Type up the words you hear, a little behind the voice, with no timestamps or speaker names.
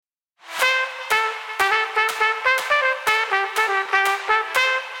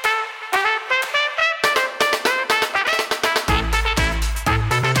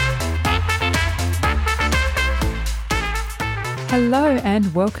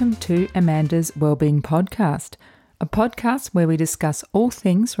and welcome to Amanda's Wellbeing Podcast, a podcast where we discuss all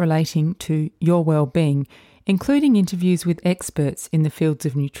things relating to your well-being, including interviews with experts in the fields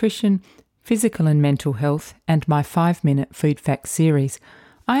of nutrition, physical and mental health, and my 5-minute food facts series.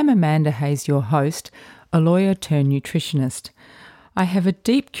 I am Amanda Hayes, your host, a lawyer turned nutritionist. I have a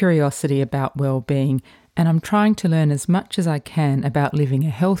deep curiosity about well-being, and I'm trying to learn as much as I can about living a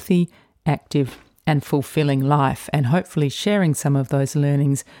healthy, active, and fulfilling life, and hopefully sharing some of those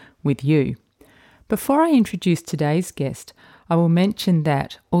learnings with you. Before I introduce today's guest, I will mention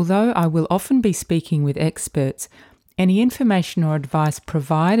that although I will often be speaking with experts, any information or advice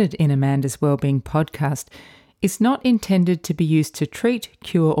provided in Amanda's Wellbeing Podcast is not intended to be used to treat,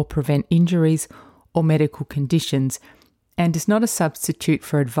 cure, or prevent injuries or medical conditions, and is not a substitute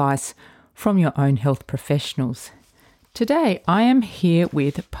for advice from your own health professionals. Today, I am here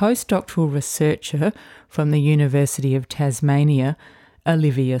with postdoctoral researcher from the University of Tasmania,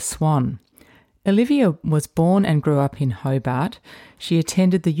 Olivia Swan. Olivia was born and grew up in Hobart. She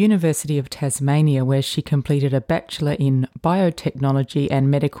attended the University of Tasmania, where she completed a Bachelor in Biotechnology and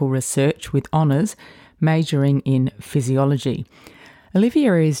Medical Research with honours, majoring in physiology.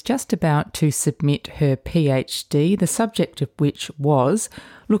 Olivia is just about to submit her PhD, the subject of which was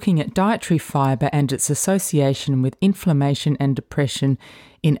looking at dietary fibre and its association with inflammation and depression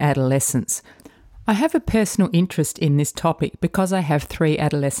in adolescents. I have a personal interest in this topic because I have 3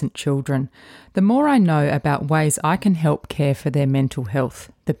 adolescent children. The more I know about ways I can help care for their mental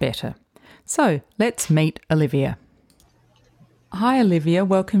health, the better. So let's meet Olivia. Hi Olivia,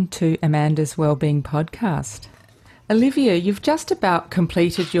 welcome to Amanda's Wellbeing Podcast. Olivia, you've just about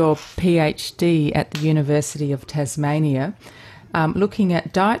completed your PhD at the University of Tasmania, looking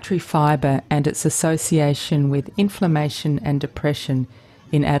at dietary fibre and its association with inflammation and depression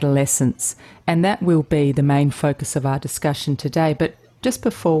in adolescents. And that will be the main focus of our discussion today. But just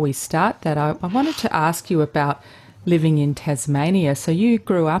before we start that, I wanted to ask you about living in Tasmania. So you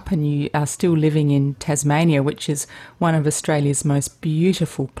grew up and you are still living in Tasmania, which is one of Australia's most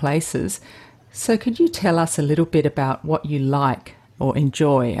beautiful places. So could you tell us a little bit about what you like or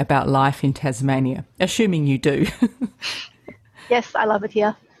enjoy about life in Tasmania, assuming you do? Yes, I love it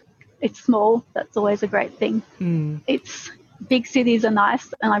here. It's small. That's always a great thing. It's big cities are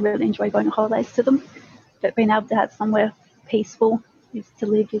nice, and I really enjoy going on holidays to them. But being able to have somewhere peaceful to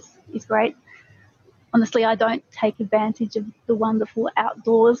live is great. Honestly, I don't take advantage of the wonderful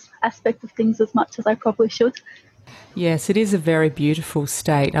outdoors aspect of things as much as I probably should. Yes, it is a very beautiful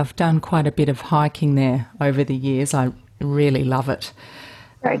state. I've done quite a bit of hiking there over the years. I really love it.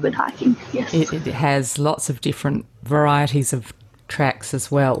 Very good hiking, yes. It has lots of different varieties of tracks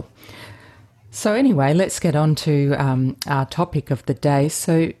as well. So anyway, let's get on to our topic of the day.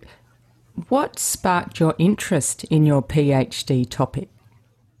 So what sparked your interest in your PhD topic?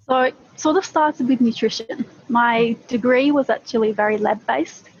 So it sort of started with nutrition. My degree was actually very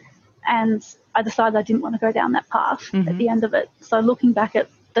lab-based, and I decided I didn't want to go down that path at the end of it. So looking back at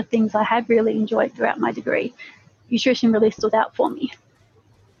the things I had really enjoyed throughout my degree, nutrition really stood out for me.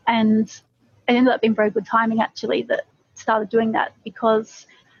 And it ended up being very good timing, actually, that started doing that, because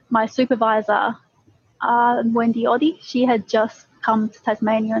my supervisor, Wendy Oddy, she had just come to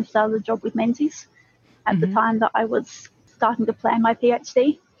Tasmania and started a job with Menzies at the time that I was starting to plan my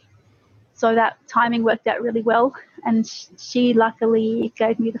PhD. So that timing worked out really well, and she luckily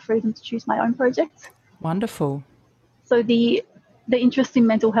gave me the freedom to choose my own project. Wonderful. So the interest in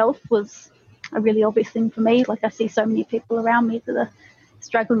mental health was a really obvious thing for me. Like, I see so many people around me that are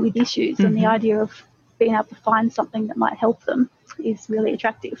struggling with issues, and the idea of being able to find something that might help them is really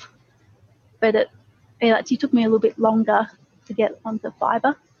attractive. But it actually took me a little bit longer to get onto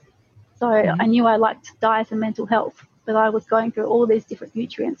fibre. So I knew I liked diet and mental health, but I was going through all these different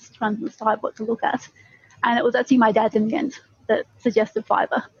nutrients trying to decide what to look at. And it was actually my dad in the end that suggested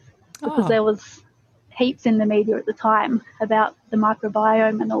fibre, because there was heaps in the media at the time about the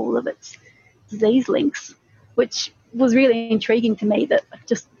microbiome and all of its disease links, which was really intriguing to me, that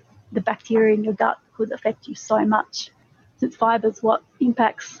just the bacteria in your gut could affect you so much. Since fibre is what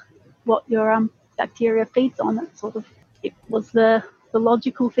impacts what your bacteria feeds on, it was the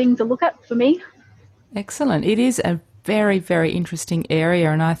logical thing to look at for me. Excellent. It is a very, very interesting area,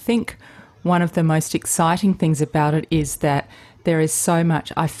 and I think one of the most exciting things about it is that there is so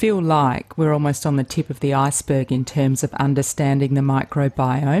much. I feel like we're almost on the tip of the iceberg in terms of understanding the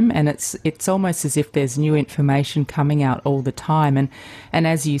microbiome, and it's almost as if there's new information coming out all the time. And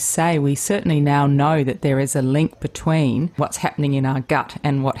as you say, we certainly now know that there is a link between what's happening in our gut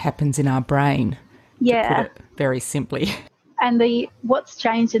and what happens in our brain. Yeah. To put it very simply. And what's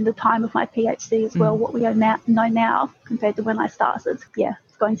changed in the time of my PhD as well, what we know now compared to when I started,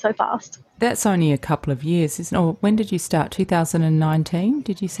 it's going so fast. That's only a couple of years, isn't it? Or when did you start? 2019,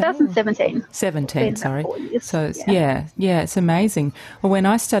 did you say? 2017. 17, sorry. 4 years. So, it's amazing. Well, when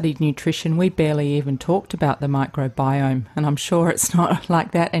I studied nutrition, we barely even talked about the microbiome, and I'm sure it's not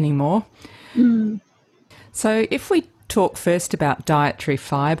like that anymore. So if we talk first about dietary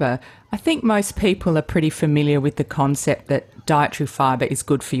fibre, I think most people are pretty familiar with the concept that dietary fibre is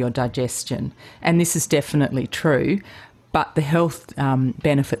good for your digestion, and this is definitely true. But the health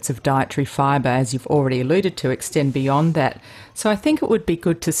benefits of dietary fibre, as you've already alluded to, extend beyond that. So I think it would be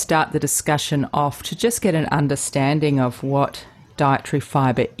good to start the discussion off to just get an understanding of what dietary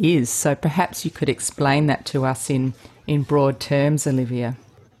fibre is. So perhaps you could explain that to us in broad terms, Olivia.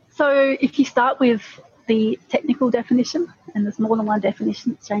 So if you start with the technical definition, and there's more than one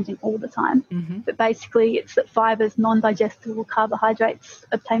definition, it's changing all the time. But basically it's that fibre is non-digestible carbohydrates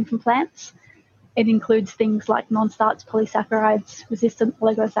obtained from plants. It includes things like non-starch polysaccharides, resistant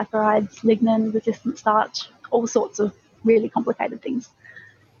oligosaccharides, lignin, resistant starch, all sorts of really complicated things.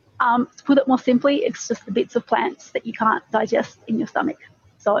 To put it more simply, it's just the bits of plants that you can't digest in your stomach.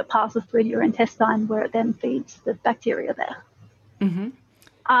 So it passes through your intestine where it then feeds the bacteria there.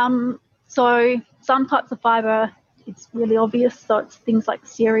 So some types of fibre, it's really obvious. So it's things like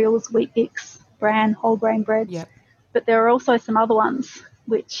cereals, wheat bix, bran, whole grain breads. But there are also some other ones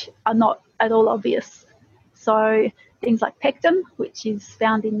which are not at all obvious. So things like pectin, which is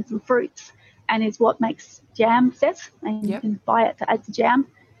found in some fruits and is what makes jam set, and you can buy it to add to jam.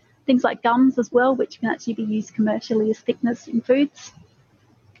 Things like gums as well, which can actually be used commercially as thickeners in foods.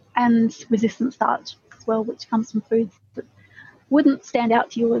 And resistant starch as well, which comes from foods that wouldn't stand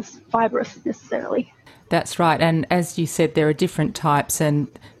out to you as fibrous necessarily. That's right. And as you said, there are different types and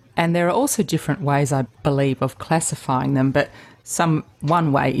there are also different ways, I believe, of classifying them. But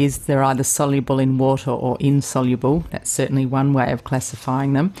one way is they're either soluble in water or insoluble. That's certainly one way of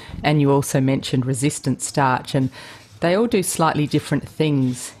classifying them. And you also mentioned resistant starch, and they all do slightly different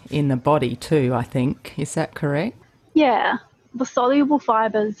things in the body too, I think. Is that correct? Yeah. The soluble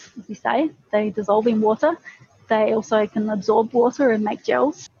fibres, as you say, they dissolve in water. They also can absorb water and make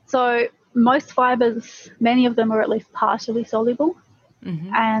gels. So most fibres, many of them are at least partially soluble.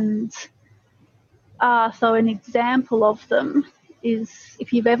 And so an example of them is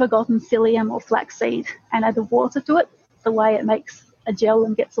if you've ever gotten psyllium or flaxseed and added water to it, the way it makes a gel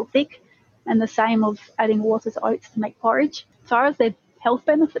and gets all thick, and the same of adding water to oats to make porridge. As far as their health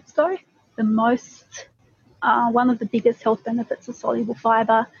benefits go, one of the biggest health benefits of soluble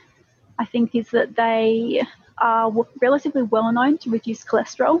fibre, I think, is that they are relatively well known to reduce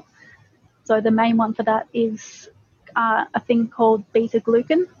cholesterol. So the main one for that is a thing called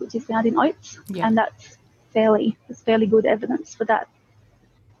beta-glucan, which is found in oats, and there's fairly good evidence for that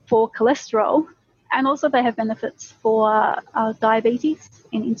for cholesterol. And also they have benefits for diabetes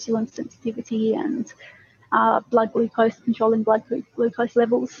and insulin sensitivity and blood glucose, controlling blood glucose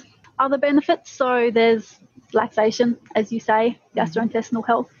levels. Other benefits, so there's laxation, as you say, gastrointestinal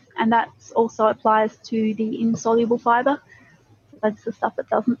health, and that also applies to the insoluble fibre. That's the stuff that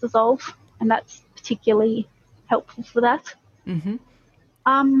doesn't dissolve, and that's particularly helpful for that.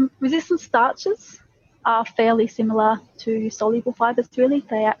 Resistant starches are fairly similar to soluble fibres, really.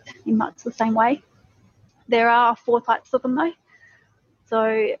 They act in much the same way. There are 4 types of them, though.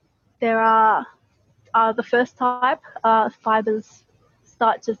 So there are the first type are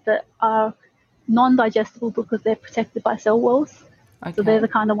starches that are non-digestible because they're protected by cell walls. So they're the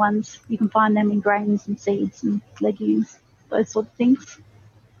kind of ones you can find them in grains and seeds and legumes, those sort of things.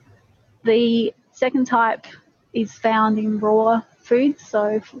 The second type is found in raw foods,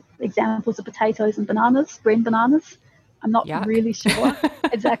 so examples are potatoes and bananas, green bananas. I'm not really sure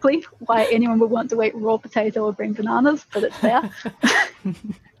exactly why anyone would want to eat raw potato or green bananas, but it's there.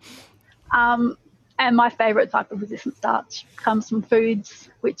 And my favourite type of resistant starch comes from foods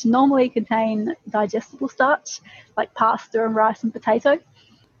which normally contain digestible starch, like pasta and rice and potato.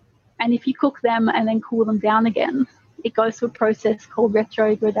 And if you cook them and then cool them down again, it goes through a process called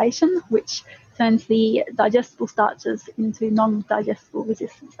retrogradation, which turns the digestible starches into non-digestible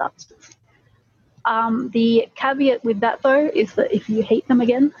resistant starches. The caveat with that, though, is that if you heat them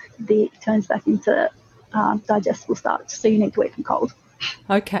again, it turns back into digestible starch, so you need to eat them cold.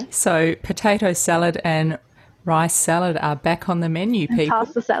 Okay, so potato salad and rice salad are back on the menu, and people.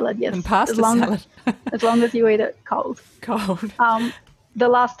 Pasta salad, yes. And pasta salad. As long as you eat it cold. Cold. The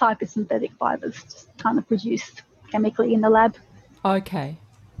last type is synthetic fibres, just kind of produced chemically in the lab. Okay.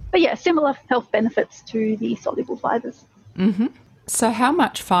 But yeah, similar health benefits to the soluble fibres. So how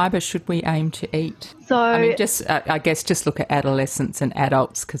much fibre should we aim to eat? So I guess just look at adolescents and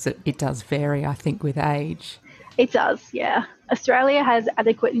adults, because it does vary, I think, with age. it does, yeah. Australia has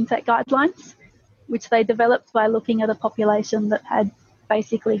adequate intake guidelines, which they developed by looking at a population that had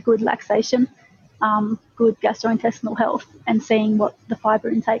basically good laxation, good gastrointestinal health, and seeing what the fibre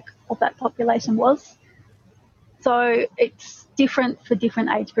intake of that population was. So it's different for different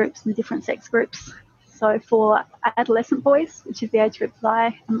age groups and different sex groups. So for adolescent boys, which is the age group that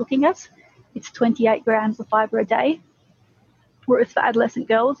I am looking at, it's 28 grams of fibre a day. Whereas for adolescent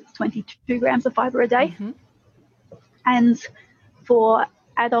girls, it's 22 grams of fibre a day. Mm-hmm. And for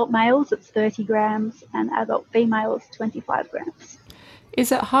adult males, it's 30 grams, and adult females, 25 grams.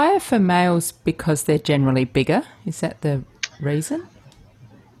 Is it higher for males because they're generally bigger? Is that the reason?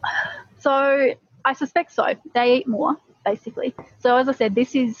 So I suspect so. They eat more, basically. So as I said,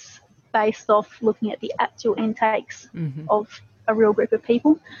 this is based off looking at the actual intakes of a real group of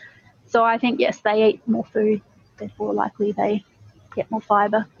people. So I think, yes, they eat more food, therefore likely they get more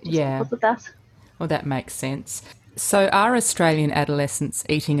fibre because of that. Well, that makes sense. So are Australian adolescents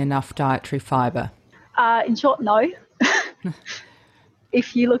eating enough dietary fibre? In short, no.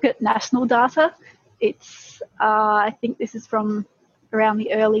 If you look at national data, it's, I think this is from around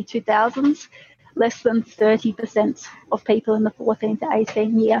the early 2000s, less than 30% of people in the 14 to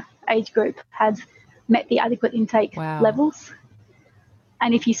 18 year age group had met the adequate intake levels.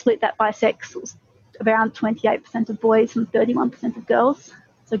 And if you split that by sex, it was around 28% of boys and 31% of girls.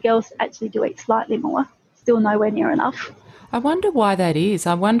 So girls actually do eat slightly more, still nowhere near enough. I wonder why that is.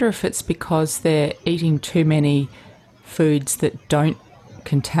 I wonder if it's because they're eating too many foods that don't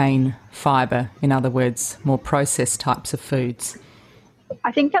contain fibre, in other words, more processed types of foods.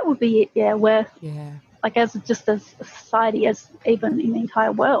 I think that would be it, yeah, where, like as a society, as even in the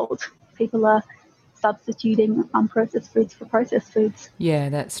entire world, people are substituting unprocessed foods for processed foods. Yeah,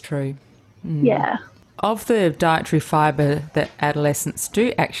 that's true. Yeah. Of the dietary fibre that adolescents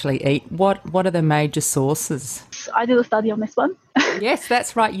do actually eat, what are the major sources? I did a study on this one. Yes,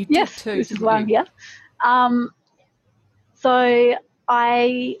 that's right, you did too. This is why I'm here. So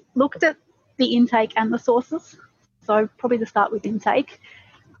I looked at the intake and the sources. So probably to start with intake,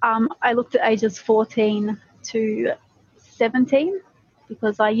 I looked at ages 14 to 17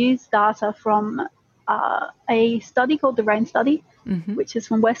 because I used data from a study called the RAIN study, which is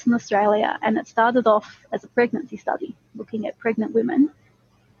from Western Australia, and it started off as a pregnancy study looking at pregnant women.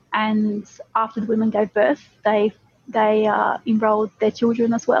 And after the women gave birth, they enrolled their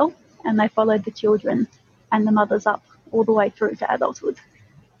children as well, and they followed the children and the mothers up all the way through to adulthood.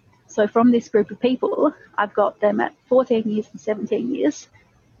 So from this group of people, I've got them at 14 years and 17 years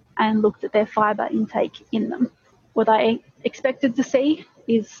and looked at their fibre intake in them. What I expected to see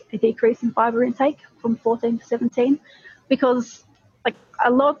is a decrease in fibre intake from 14 to 17 because like a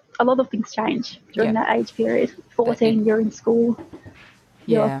lot of things change during that age period. 14, you're in school,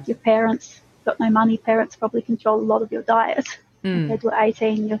 your parents got no money, parents probably control a lot of your diet. Compared to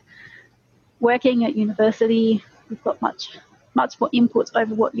 18, you're working at university, you've got much more input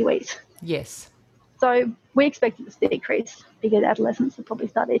over what you eat. Yes. So we expect it to decrease. Bigger adolescents will probably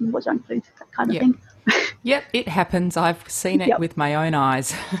start eating more junk food, that kind of thing. Yep, it happens. I've seen it with my own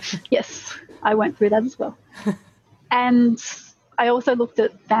eyes. Yes, I went through that as well. And I also looked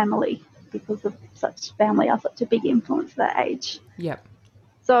at family because of family are such a big influence at that age. Yep.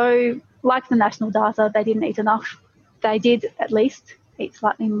 So like the national data, they didn't eat enough. They did at least eat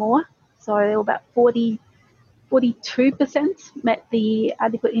slightly more. So they were about 42% met the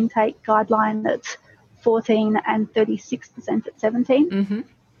adequate intake guideline at 14 and 36% at 17.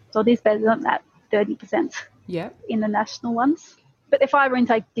 So it is better than that 30% in the national ones. But their fibre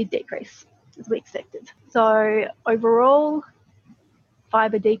intake did decrease, as we expected. So overall,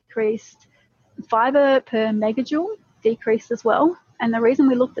 fibre decreased. Fibre per megajoule decreased as well. And the reason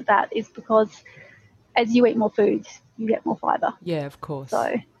we looked at that is because as you eat more food, you get more fibre. Yeah, of course. So,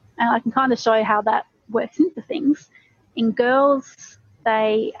 and I can kind of show you how that works into things. In girls,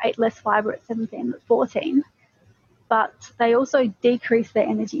 they ate less fibre at 17 than 14, but they also decreased their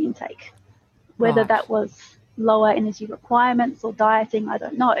energy intake. Whether that was lower energy requirements or dieting, I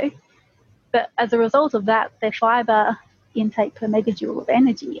don't know. But as a result of that, their fibre intake per megajoule of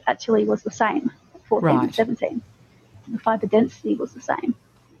energy actually was the same at 14 and 17. The fibre density was the same.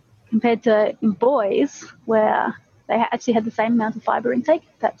 Compared to in boys, where they actually had the same amount of fibre intake,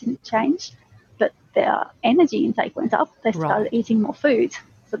 that didn't change, but their energy intake went up. They started eating more food.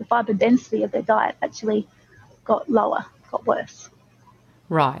 So the fibre density of their diet actually got lower, got worse.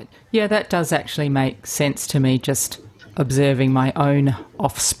 Right. Yeah, that does actually make sense to me, just observing my own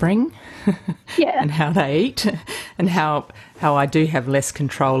offspring Yeah. and how they eat, and how I do have less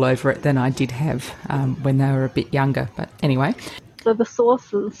control over it than I did have when they were a bit younger. But anyway. So the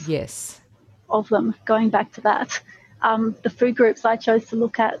sources Yes. of them, going back to that, the food groups I chose to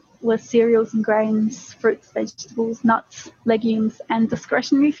look at were cereals and grains, fruits, vegetables, nuts, legumes, and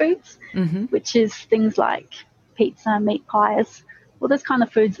discretionary foods, which is things like pizza, meat pies, all those kind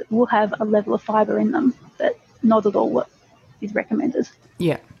of foods that will have a level of fibre in them, but not at all what is recommended.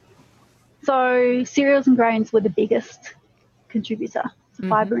 Yeah. So cereals and grains were the biggest contributor to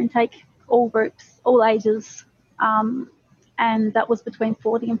fibre intake, all groups, all ages, and that was between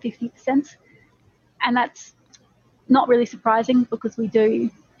 40 and 50%. And that's not really surprising because we do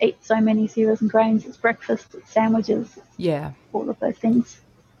eat so many cereals and grains. It's breakfast, it's sandwiches, Yeah. all of those things.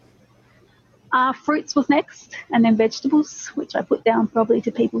 Fruits was next, and then vegetables, which I put down probably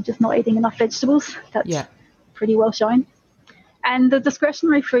to people just not eating enough vegetables. That's pretty well shown. And the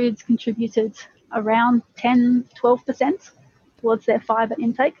discretionary foods contributed around 10-12% towards their fibre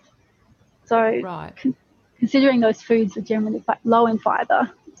intake. So considering those foods are generally quite low in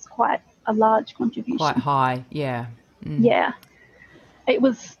fibre, it's quite a large contribution. Quite high, yeah. Yeah. It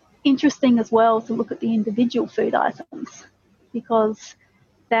was interesting as well to look at the individual food items because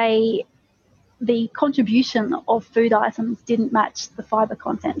the contribution of food items didn't match the fibre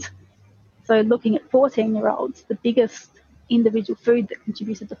content. So looking at 14-year-olds, the biggest individual food that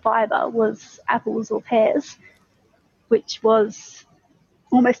contributed to fibre was apples or pears, which was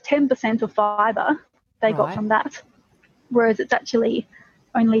almost 10% of fibre they got from that, whereas it's actually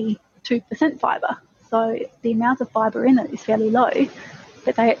only 2% fibre. So the amount of fibre in it is fairly low,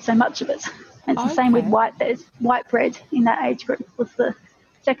 but they ate so much of it. And it's the same with white bread. White bread in that age group was the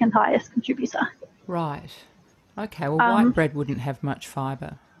second highest contributor. Right. Okay, well, white bread wouldn't have much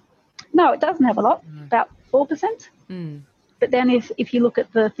fibre. No, it doesn't have a lot, about 4%. But then if you look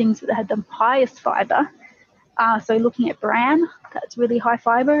at the things that had the highest fibre, so looking at bran, that's really high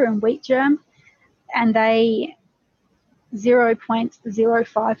fibre, and wheat germ, and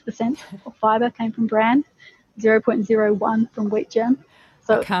 0.05% of fibre came from bran, 0.01 from wheat germ.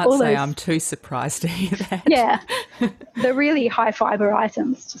 So I can't say I'm too surprised to hear that. Yeah, the really high fibre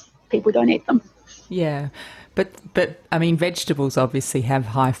items, just people don't eat them. Yeah, but I mean, vegetables obviously have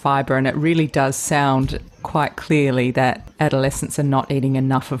high fibre, and it really does sound quite clearly that adolescents are not eating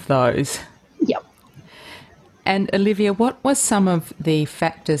enough of those. Yep. And Olivia, what were some of the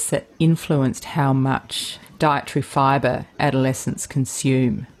factors that influenced how much dietary fibre adolescents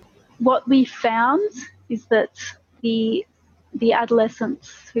consume? What we found is that the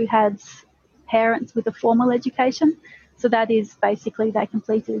adolescents who had parents with a formal education, so that is basically they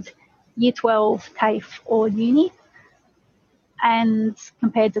completed Year 12, TAFE or uni, and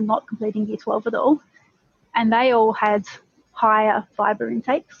compared to not completing Year 12 at all, and they all had higher fibre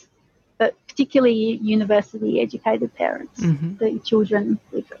intakes, but particularly university-educated parents. The children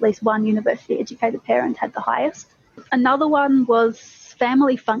with at least one university-educated parent had the highest. Another one was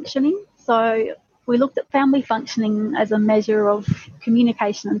family functioning. So we looked at family functioning as a measure of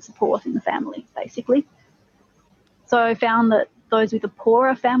communication and support in the family, basically. So I found that those with a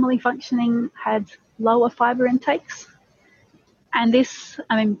poorer family functioning had lower fibre intakes. And this,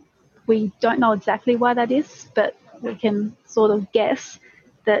 I mean, we don't know exactly why that is, but we can sort of guess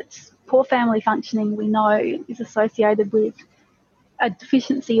that poor family functioning, we know, is associated with a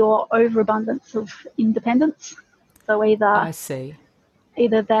deficiency or overabundance of independence. So either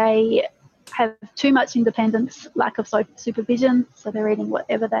they have too much independence, lack of supervision, so they're eating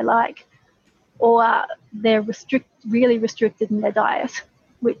whatever they like, or they're really restricted in their diet,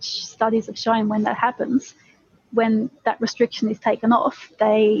 which studies have shown when that happens, when that restriction is taken off,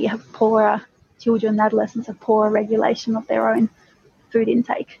 they have poorer children and adolescents have poorer regulation of their own food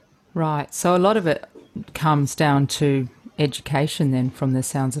intake. Right. So a lot of it comes down to education then, from the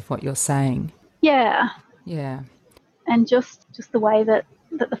sounds of what you're saying. Yeah. Yeah. And just the way that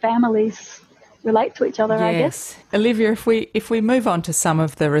the families relate to each other, I guess. Olivia, if we move on to some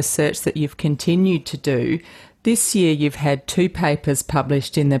of the research that you've continued to do, this year you've had 2 papers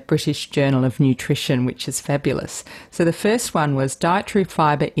published in the British Journal of Nutrition, which is fabulous. So the first one was Dietary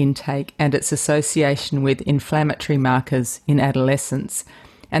Fibre Intake and its Association with Inflammatory Markers in Adolescents.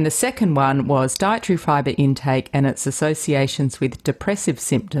 And the second one was Dietary Fibre Intake and its Associations with Depressive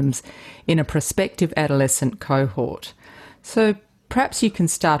Symptoms in a Prospective Adolescent Cohort. So perhaps you can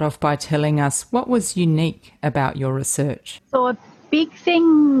start off by telling us what was unique about your research. So a big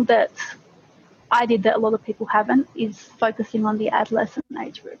thing that I did that a lot of people haven't is focusing on the adolescent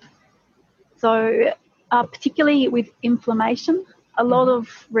age group. So particularly with inflammation, A lot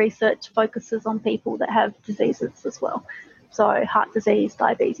of research focuses on people that have diseases as well. So heart disease,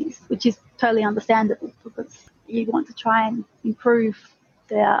 diabetes, which is totally understandable because you want to try and improve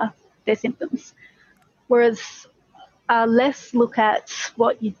their symptoms. Whereas less look at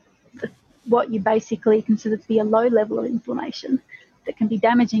what you basically consider to be a low level of inflammation that can be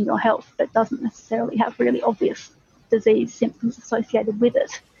damaging your health but doesn't necessarily have really obvious disease symptoms associated with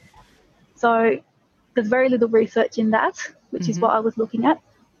it. So there's very little research in that, which is what I was looking at,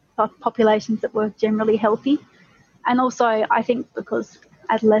 populations that were generally healthy. And also I think because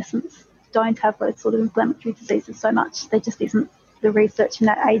adolescents don't have those sort of inflammatory diseases so much, there just isn't the research in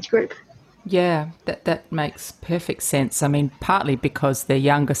that age group. Yeah, that makes perfect sense. I mean, partly because they're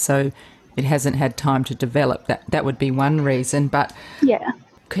younger, so it hasn't had time to develop. That would be one reason. But yeah,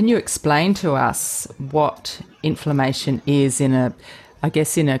 can you explain to us what inflammation is in a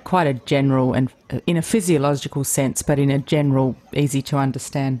quite a general and in a physiological sense, but in a general, easy to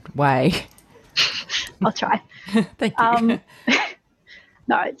understand way? I'll try. Thank you.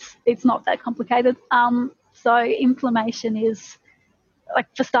 No, it's not that complicated. So inflammation is, like,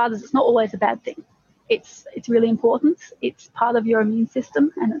 for starters, it's not always a bad thing. It's really important. It's part of your immune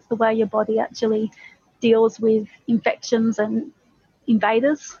system, and it's the way your body actually deals with infections and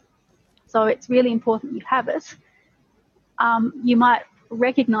invaders. So it's really important you have it. You might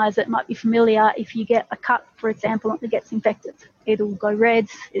recognize it, might be familiar if you get a cut, for example, and it gets infected. It'll go red,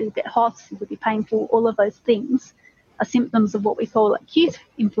 it'll get hot, it'll be painful. All of those things are symptoms of what we call acute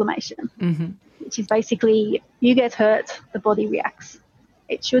inflammation, which is basically you get hurt, the body reacts.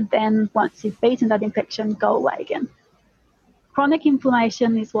 It should then, once you've beaten that infection, go away again. Chronic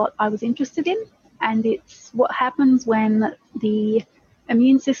inflammation is what I was interested in, and it's what happens when the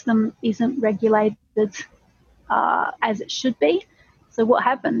immune system isn't regulated as it should be. So what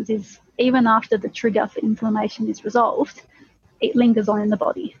happens is, even after the trigger for inflammation is resolved, it lingers on in the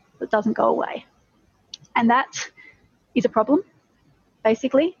body. It doesn't go away. And that is a problem,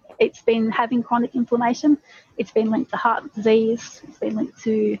 basically. It's been having chronic inflammation. It's been linked to heart disease. It's been linked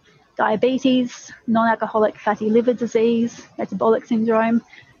to diabetes, non-alcoholic fatty liver disease, metabolic syndrome,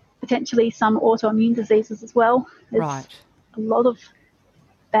 potentially some autoimmune diseases as well. There's a lot of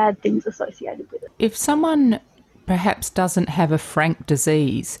bad things associated with it. If someone perhaps doesn't have a frank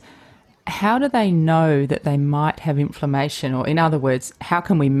disease, how do they know that they might have inflammation? Or in other words, how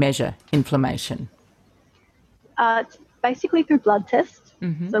can we measure inflammation? Basically through blood tests.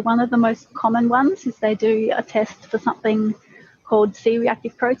 So one of the most common ones is they do a test for something called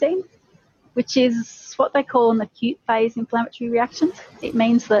C-reactive protein, which is what they call an acute phase inflammatory reaction. It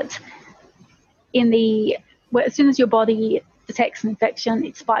means that as soon as your body detects an infection,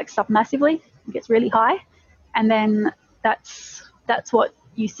 it spikes up massively, it gets really high, and then that's what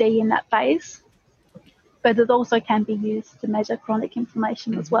you see in that phase. But it also can be used to measure chronic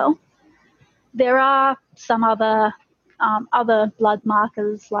inflammation as well. There are some other blood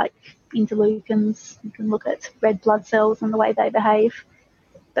markers like interleukins. You can look at red blood cells and the way they behave.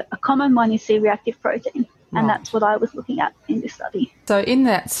 But a common one is C-reactive protein, and that's what I was looking at in this study. So in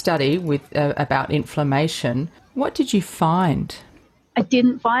that study with about inflammation, what did you find? I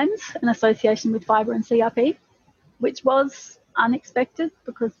didn't find an association with fibre and CRP, which was unexpected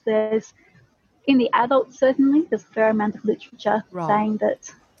because in the adults certainly, there's a fair amount of literature saying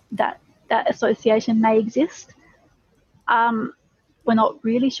that association may exist. We're not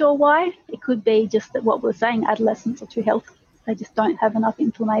really sure why. It could be just that what we're saying, adolescents are too healthy. They just don't have enough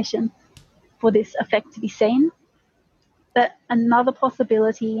inflammation for this effect to be seen. But another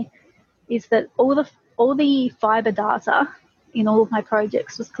possibility is that all the fibre data in all of my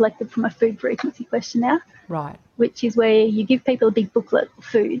projects was collected from a food frequency questionnaire, which is where you give people a big booklet of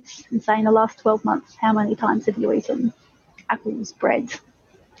foods and say, in the last 12 months, how many times have you eaten apples, bread,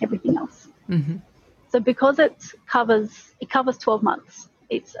 everything else. So because it covers 12 months,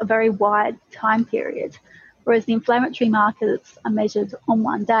 it's a very wide time period, whereas the inflammatory markers are measured on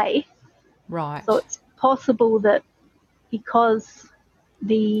one day. So it's possible that because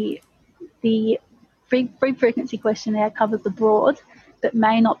the food frequency questionnaire covers the broad, that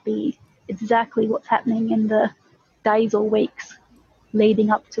may not be exactly what's happening in the days or weeks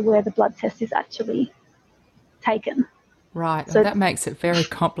leading up to where the blood test is actually taken. So that makes it very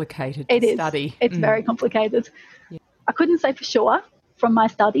complicated to study. It's very complicated. Yeah. I couldn't say for sure from my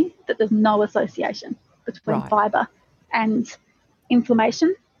study that there's no association between fibre and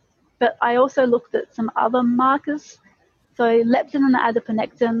inflammation, but I also looked at some other markers. So leptin and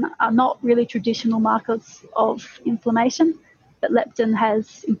adiponectin are not really traditional markers of inflammation, but leptin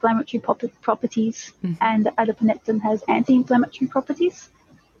has inflammatory properties and adiponectin has anti-inflammatory properties.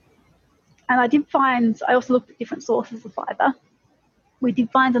 And I also looked at different sources of fibre. we did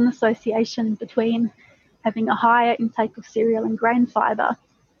find an association between having a higher intake of cereal and grain fibre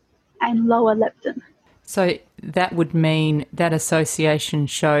and lower leptin. So that would mean that association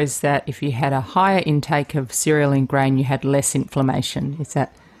shows that if you had a higher intake of cereal and grain, you had less inflammation. Is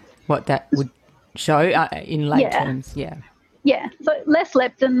that what that would show in lay terms? Yeah. Yeah. So less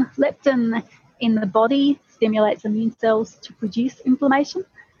leptin. Leptin in the body stimulates immune cells to produce inflammation.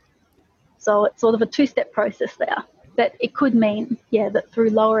 So it's sort of a two-step process there. But it could mean, that through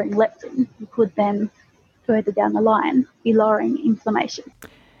lowering leptin, you could then further down the line be lowering inflammation.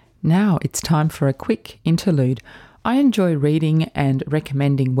 Now it's time for a quick interlude. I enjoy reading and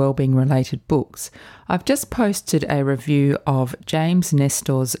recommending wellbeing related books. I've just posted a review of James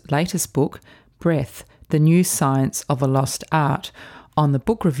Nestor's latest book, Breath, The New Science of a Lost Art, on the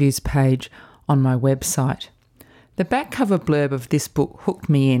book reviews page on my website. The back cover blurb of this book hooked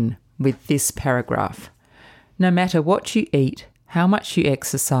me in with this paragraph. No matter what you eat, how much you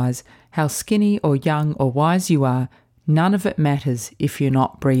exercise, how skinny or young or wise you are, none of it matters if you're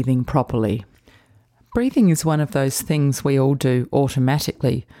not breathing properly. Breathing is one of those things we all do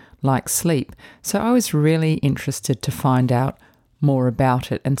automatically, like sleep, so I was really interested to find out more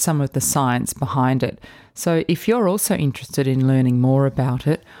about it and some of the science behind it. So if you're also interested in learning more about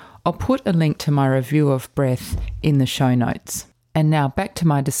it, I'll put a link to my review of Breath in the show notes. And now back to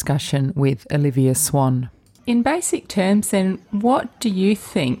my discussion with Olivia Swan. In basic terms then, what do you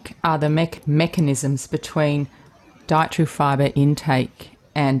think are the mechanisms between dietary fibre intake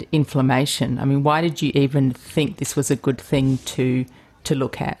and inflammation? I mean, why did you even think this was a good thing to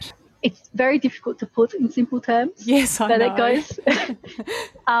look at? It's very difficult to put in simple terms. Yes, I know.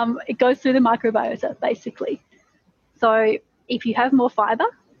 It goes through the microbiota, basically. So if you have more fibre,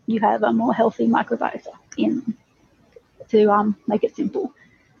 you have a more healthy microbiota, to make it simple.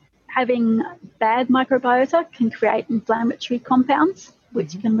 Having bad microbiota can create inflammatory compounds,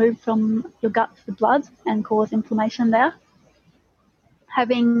 which can move from your gut to the blood and cause inflammation there.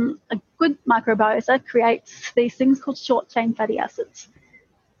 Having a good microbiota creates these things called short-chain fatty acids.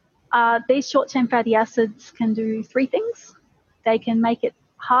 These short-chain fatty acids can do three things. They can make it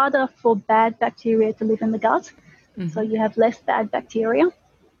harder for bad bacteria to live in the gut, so you have less bad bacteria.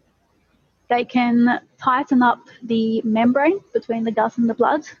 They can tighten up the membrane between the gut and the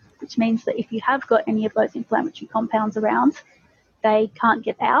blood, which means that if you have got any of those inflammatory compounds around, they can't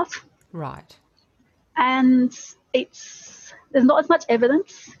get out. Right. And there's not as much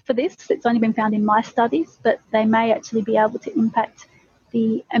evidence for this. It's only been found in mice studies, but they may actually be able to impact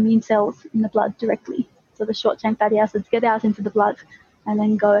the immune cells in the blood directly. So the short-chain fatty acids get out into the blood and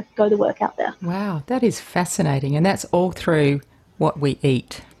then go to work out there. Wow, that is fascinating. And that's all through what we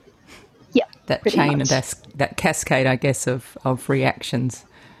eat. Yeah, that chain of that cascade, I guess, of reactions.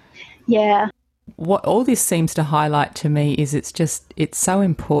 Yeah. What all this seems to highlight to me is it's so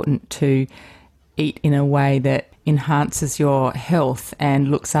important to eat in a way that enhances your health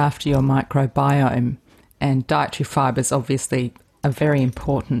and looks after your microbiome. And dietary fibre is obviously a very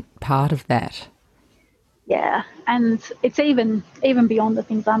important part of that. Yeah, and it's even beyond the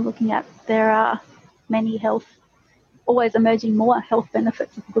things I'm looking at. There are many always emerging more health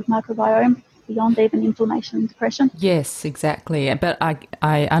benefits of a good microbiome beyond even inflammation and depression. Yes, exactly. But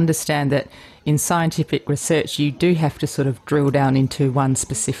I understand that in scientific research you do have to sort of drill down into one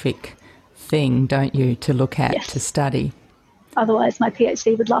specific thing, don't you, to look at, yes, to study. Otherwise my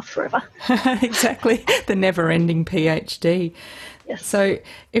PhD would last forever. Exactly, the never-ending PhD. Yes. So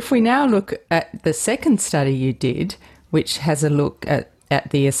if we now look at the second study you did, which has a look at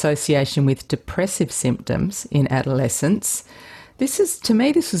the association with depressive symptoms in adolescents, this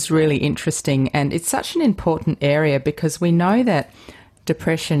was really interesting, and it's such an important area because we know that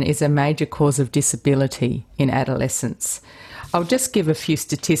depression is a major cause of disability in adolescents. I'll just give a few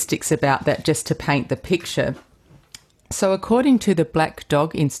statistics about that just to paint the picture. So according to the Black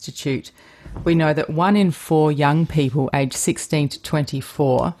Dog Institute, we know that 1 in 4 young people aged 16 to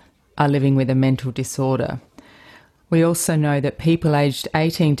 24 are living with a mental disorder. We also know that people aged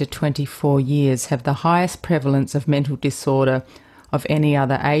 18 to 24 years have the highest prevalence of mental disorder of any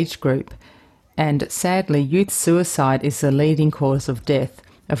other age group. And sadly, youth suicide is the leading cause of death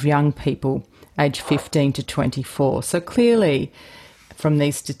of young people aged 15 to 24. So clearly, from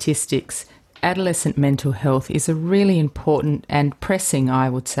these statistics, adolescent mental health is a really important and pressing, I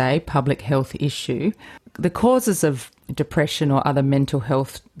would say, public health issue. The causes of depression or other mental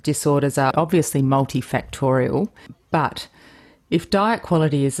health disorders are obviously multifactorial, but if diet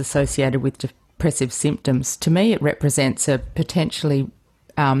quality is associated with depressive symptoms, to me it represents a potentially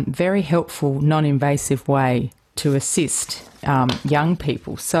very helpful, non-invasive way to assist young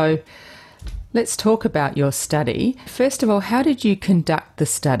people. So Let's talk about your study. First of all, how did you conduct the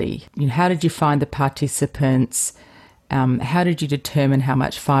study? How did you find the participants? How did you determine how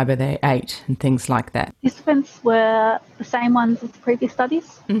much fibre they ate and things like that? Participants were the same ones as the previous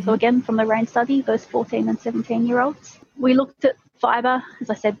studies. Mm-hmm. So again, from the RAIN study, those 14 and 17-year-olds. We looked at fibre, as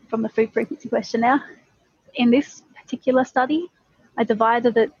I said, from the food frequency questionnaire. In this particular study, I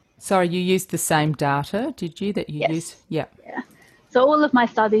divided it. Sorry, you used the same data, did you, that you yes. used? Yeah. So all of my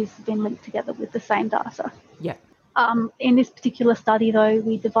studies have been linked together with the same data. Yeah. In this particular study, though,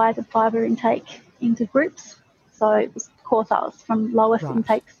 we divided fibre intake into groups. So it was quartiles from lowest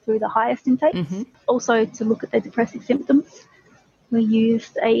intakes through the highest intakes. Mm-hmm. Also, to look at their depressive symptoms, we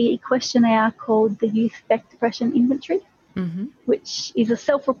used a questionnaire called the Youth Beck Depression Inventory, mm-hmm. which is a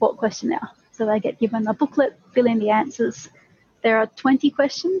self-report questionnaire. So they get given a booklet, fill in the answers. There are 20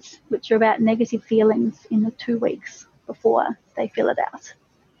 questions, which are about negative feelings in the 2 weeks before they fill it out.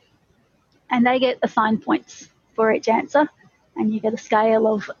 And they get assigned points for each answer, and you get a scale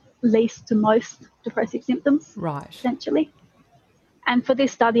of least to most depressive symptoms, essentially. And for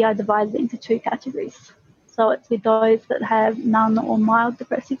this study, I divided it into 2 categories. So it's with those that have none or mild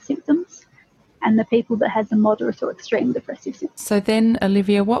depressive symptoms, and the people that had the moderate or extreme depressive symptoms. So then,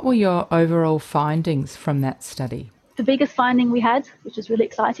 Olivia, what were your overall findings from that study? The biggest finding we had, which was really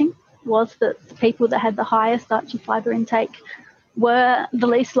exciting, was that the people that had the highest dietary fibre intake were the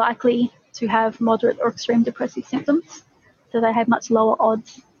least likely to have moderate or extreme depressive symptoms. So they had much lower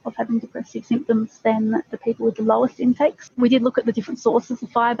odds of having depressive symptoms than the people with the lowest intakes. We did look at the different sources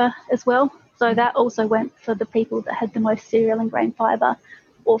of fibre as well. So that also went for the people that had the most cereal and grain fibre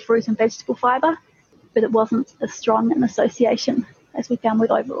or fruit and vegetable fibre, but it wasn't as strong an association as we found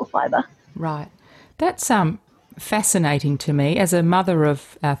with overall fibre. Right. That's fascinating to me. As a mother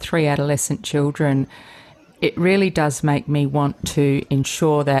of 3 adolescent children, it really does make me want to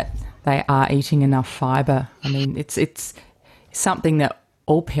ensure that they are eating enough fibre. I mean, it's something that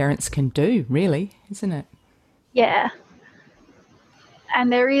all parents can do, really, isn't it? Yeah.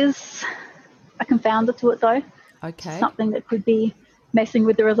 And there is a confounder to it, though. Okay. Something that could be messing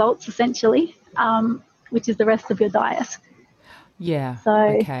with the results, essentially, which is the rest of your diet. Yeah. So,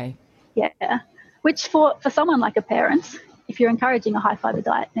 okay. Yeah. Which for someone like a parent, if you're encouraging a high fibre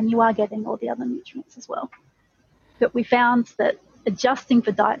diet, then you are getting all the other nutrients as well. But we found that adjusting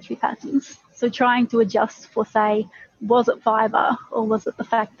for dietary patterns, so trying to adjust for, say, was it fibre or was it the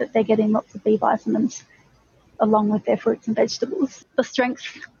fact that they're getting lots of B vitamins along with their fruits and vegetables, the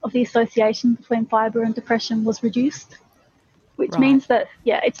strength of the association between fibre and depression was reduced, which means that,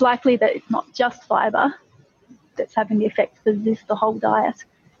 it's likely that it's not just fibre that's having the effect, but it is the whole diet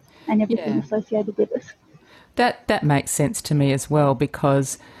and everything associated with it. That makes sense to me as well,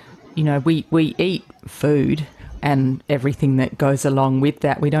 because, we eat food and everything that goes along with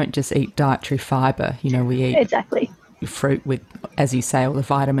that. We don't just eat dietary fibre, we eat fruit with, as you say, all the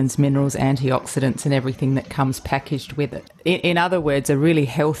vitamins, minerals, antioxidants and everything that comes packaged with it. In other words, a really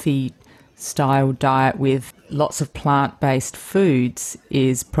healthy style diet with lots of plant-based foods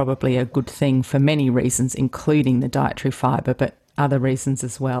is probably a good thing for many reasons, including the dietary fibre, but other reasons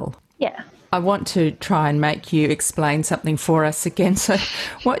as well. Yeah. I want to try and make you explain something for us again. So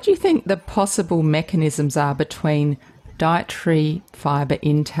what do you think the possible mechanisms are between dietary fibre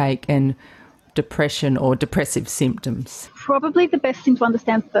intake and depression or depressive symptoms? Probably the best thing to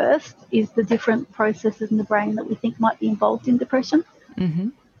understand first is the different processes in the brain that we think might be involved in depression. Mm-hmm.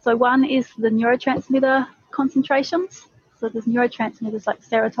 So one is the neurotransmitter concentrations. So there's neurotransmitters like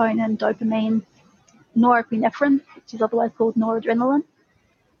serotonin, dopamine, norepinephrine, which is otherwise called noradrenaline,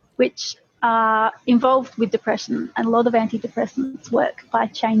 which are involved with depression. And a lot of antidepressants work by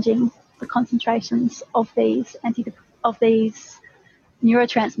changing the concentrations of these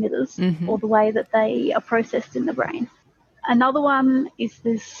neurotransmitters or the way that they are processed in the brain. Another one is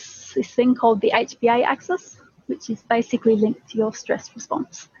this thing called the HPA axis, which is basically linked to your stress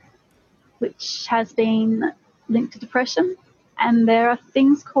response, which has been linked to depression. And there are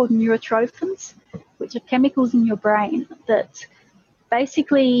things called neurotrophins, which are chemicals in your brain that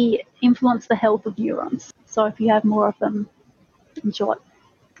basically influence the health of neurons. So if you have more of them, in short,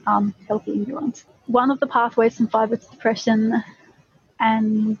 healthy neurons. One of the pathways from fibre to depression,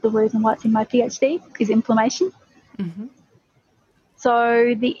 and the reason why it's in my PhD, is inflammation. Mm-hmm.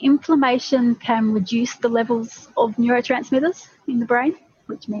 So the inflammation can reduce the levels of neurotransmitters in the brain,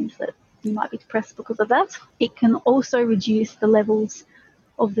 which means that you might be depressed because of that. It can also reduce the levels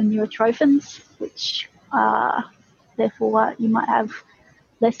of the neurotrophins, which therefore you might have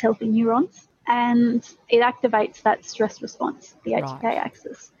less healthy neurons. And it activates that stress response, the HPA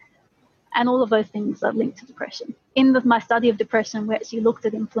axis. And all of those things are linked to depression. In my study of depression, we actually looked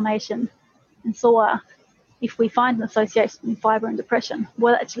at inflammation and saw if we find an association with fibre and depression,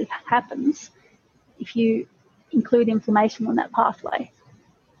 what actually happens if you include inflammation on that pathway,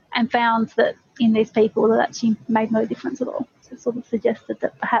 and found that in these people that actually made no difference at all. So it sort of suggested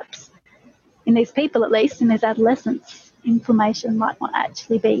that perhaps in these people, at least in these adolescents, inflammation might not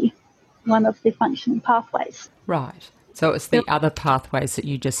actually be one of the functioning pathways. Right. So it's the other pathways that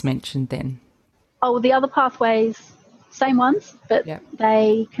you just mentioned then. Oh, the other pathways, same ones, but Yep.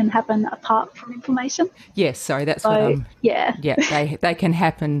 they can happen apart from inflammation. Yes, sorry, that's So, what I'm... yeah. Yeah, they can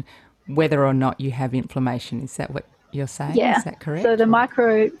happen whether or not you have inflammation. Is that what you're saying? Yeah. Is that correct? So the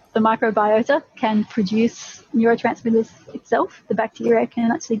microbiota can produce neurotransmitters itself. The bacteria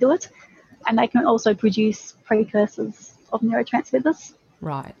can actually do it. And they can also produce precursors of neurotransmitters.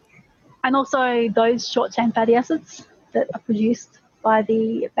 Right. And also those short-chain fatty acids that are produced by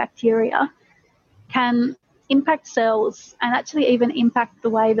the bacteria can impact cells and actually even impact the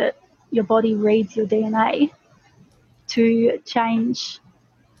way that your body reads your DNA to change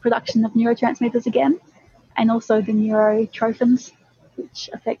production of neurotransmitters again, and also the neurotrophins, which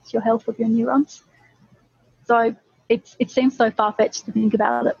affects your health of your neurons. So it seems so far-fetched to think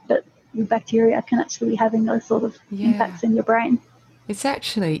about it, but your bacteria can actually be having those sort of impacts in your brain.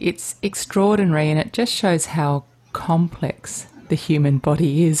 It's extraordinary, and it just shows how complex the human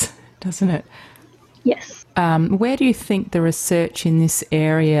body is, doesn't it? Yes. Where do you think the research in this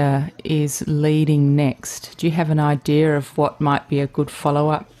area is leading next? Do you have an idea of what might be a good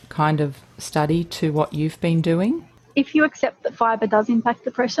follow-up kind of study to what you've been doing? If you accept that fibre does impact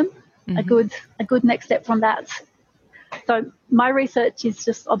depression, a good next step from that. So my research is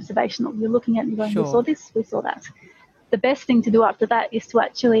just observational. You're looking at it and going, Sure. We saw this, we saw that. The best thing to do after that is to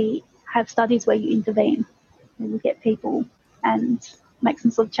actually have studies where you intervene, where you get people and make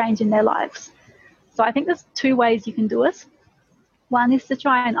some sort of change in their lives. So I think there's two ways you can do it. One is to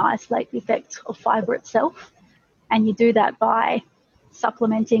try and isolate the effect of fibre itself, and you do that by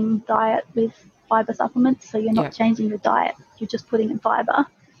supplementing diet with fibre supplements. So you're not changing your diet, you're just putting in fibre.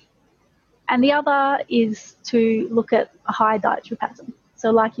 And the other is to look at a high dietary pattern.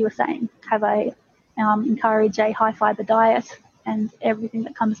 So like you were saying, encourage a high fibre diet and everything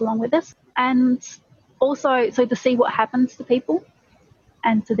that comes along with it. And also, so to see what happens to people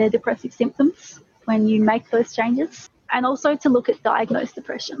and to their depressive symptoms when you make those changes. And also to look at diagnosed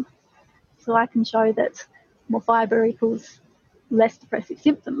depression. So I can show that more fibre equals less depressive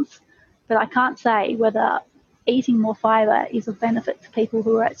symptoms, but I can't say whether eating more fibre is of benefit to people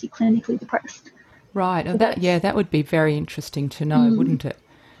who are actually clinically depressed. Right. So that would be very interesting to know, wouldn't it?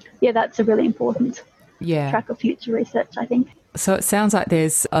 Yeah, that's a really important track of future research, I think. So it sounds like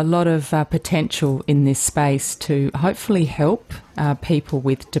there's a lot of potential in this space to hopefully help people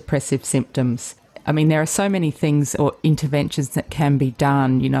with depressive symptoms. I mean, there are so many things or interventions that can be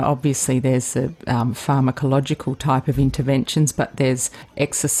done. You know, obviously there's the pharmacological type of interventions, but there's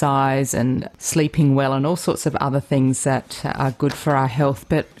exercise and sleeping well and all sorts of other things that are good for our health.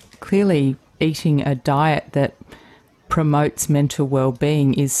 But clearly eating a diet that promotes mental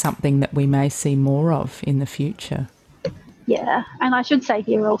well-being is something that we may see more of in the future. Yeah, and I should say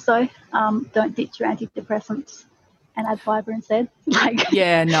here also, don't ditch your antidepressants and add fibre instead.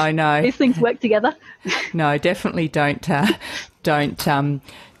 No. These things work together. No, definitely don't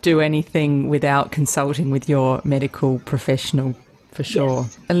do anything without consulting with your medical professional, for sure.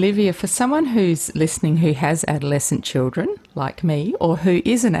 Yes. Olivia, for someone who's listening who has adolescent children, like me, or who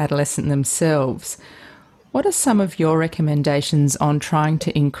is an adolescent themselves, what are some of your recommendations on trying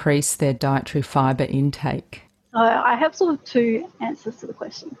to increase their dietary fibre intake? I have sort of two answers to the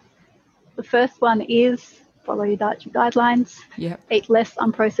question. The first one is follow your dietary guidelines, eat less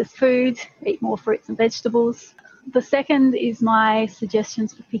unprocessed food, eat more fruits and vegetables. The second is my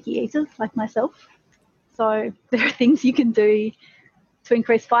suggestions for picky eaters like myself. So there are things you can do to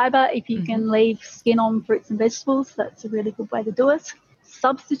increase fibre. If you can leave skin on fruits and vegetables, that's a really good way to do it.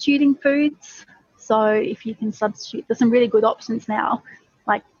 Substituting foods. So if you can substitute, there's some really good options now,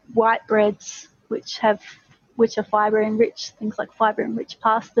 like white breads, which are fibre enriched, things like fibre enriched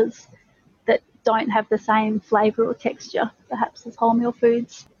pastas that don't have the same flavour or texture perhaps as wholemeal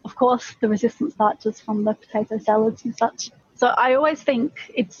foods. Of course, the resistant starches from the potato salads and such. So I always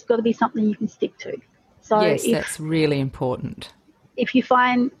think it's got to be something you can stick to. So yes, that's really important. If you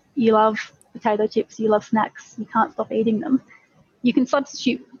find you love potato chips, you love snacks, you can't stop eating them, you can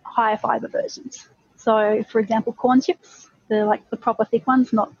substitute higher fibre versions. So, for example, corn chips, they're like the proper thick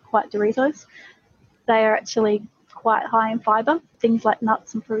ones, not quite Doritos. They are actually quite high in fibre, things like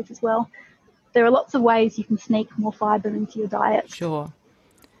nuts and fruit as well. There are lots of ways you can sneak more fibre into your diet. Sure.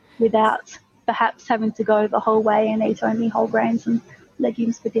 Without perhaps having to go the whole way and eat only whole grains and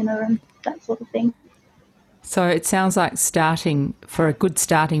legumes for dinner and that sort of thing. So it sounds like a good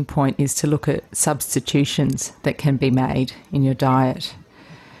starting point is to look at substitutions that can be made in your diet.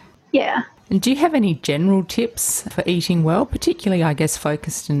 Yeah. And do you have any general tips for eating well, particularly, I guess,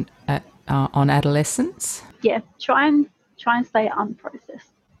 focused on adolescents? Yeah, try and stay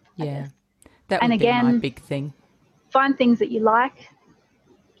unprocessed. Yeah, that would be my big thing. Find things that you like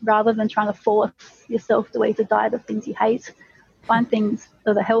rather than trying to force yourself to eat a diet of things you hate. Find things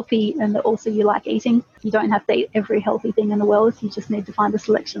that are healthy and that also you like eating. You don't have to eat every healthy thing in the world. You just need to find a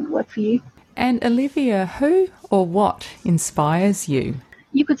selection that works for you. And Olivia, who or what inspires you?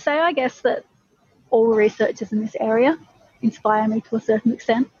 You could say, I guess, that all researchers in this area inspire me to a certain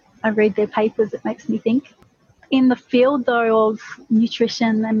extent. I read their papers, it makes me think. In the field, though, of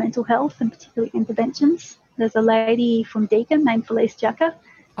nutrition and mental health, and particularly interventions, there's a lady from Deakin named Felice Jacka.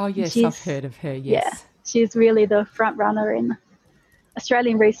 Oh, yes, I've heard of her, yes. Yeah, she's really the front runner in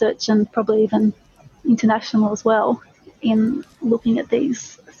Australian research and probably even international as well in looking at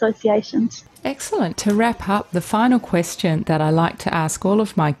these associations. Excellent. To wrap up, the final question that I like to ask all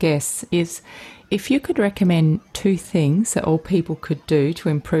of my guests is, if you could recommend 2 things that all people could do to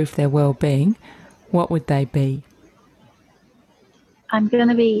improve their well-being, what would they be? I'm going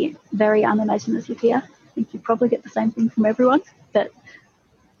to be very unimaginative here. I think you probably get the same thing from everyone, but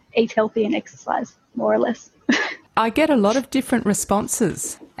eat healthy and exercise, more or less. I get a lot of different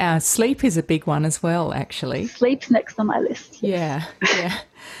responses. Sleep is a big one as well, actually. Sleep's next on my list. Yes. Yeah.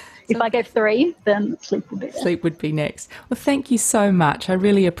 If I get 3, then sleep would be there. Sleep would be next. Well, thank you so much. I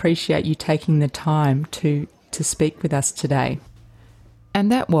really appreciate you taking the time to speak with us today. And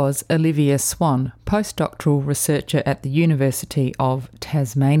that was Olivia Swan, postdoctoral researcher at the University of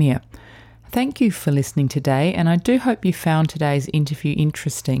Tasmania. Thank you for listening today, and I do hope you found today's interview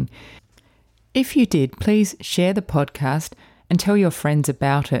interesting. If you did, please share the podcast and tell your friends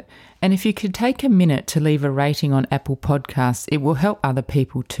about it. And if you could take a minute to leave a rating on Apple Podcasts, it will help other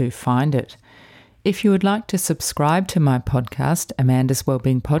people to find it. If you would like to subscribe to my podcast, Amanda's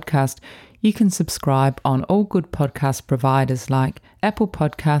Wellbeing Podcast, you can subscribe on all good podcast providers like Apple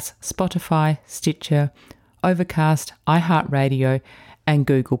Podcasts, Spotify, Stitcher, Overcast, iHeartRadio, and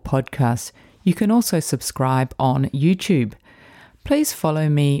Google Podcasts. You can also subscribe on YouTube. Please follow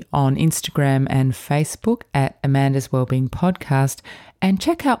me on Instagram and Facebook at Amanda's Wellbeing Podcast, and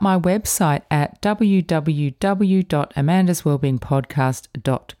check out my website at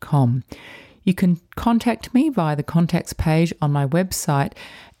www.amandaswellbeingpodcast.com. You can contact me via the contacts page on my website,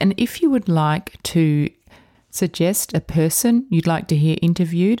 and if you would like to suggest a person you'd like to hear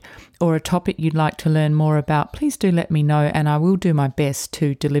interviewed or a topic you'd like to learn more about, please do let me know and I will do my best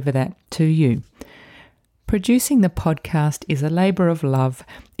to deliver that to you. Producing the podcast is a labour of love.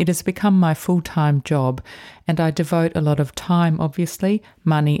 It has become my full-time job and I devote a lot of time, obviously,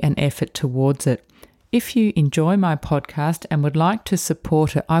 money and effort towards it. If you enjoy my podcast and would like to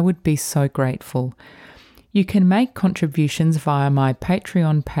support it, I would be so grateful. You can make contributions via my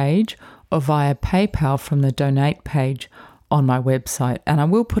Patreon page or via PayPal from the donate page on my website, and I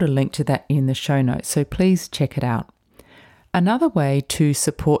will put a link to that in the show notes, so please check it out. Another way to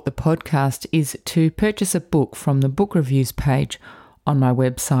support the podcast is to purchase a book from the book reviews page on my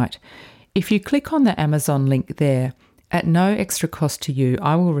website. If you click on the Amazon link there, at no extra cost to you,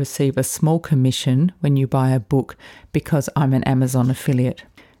 I will receive a small commission when you buy a book because I'm an Amazon affiliate.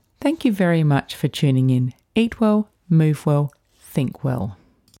 Thank you very much for tuning in. Eat well, move well, think well.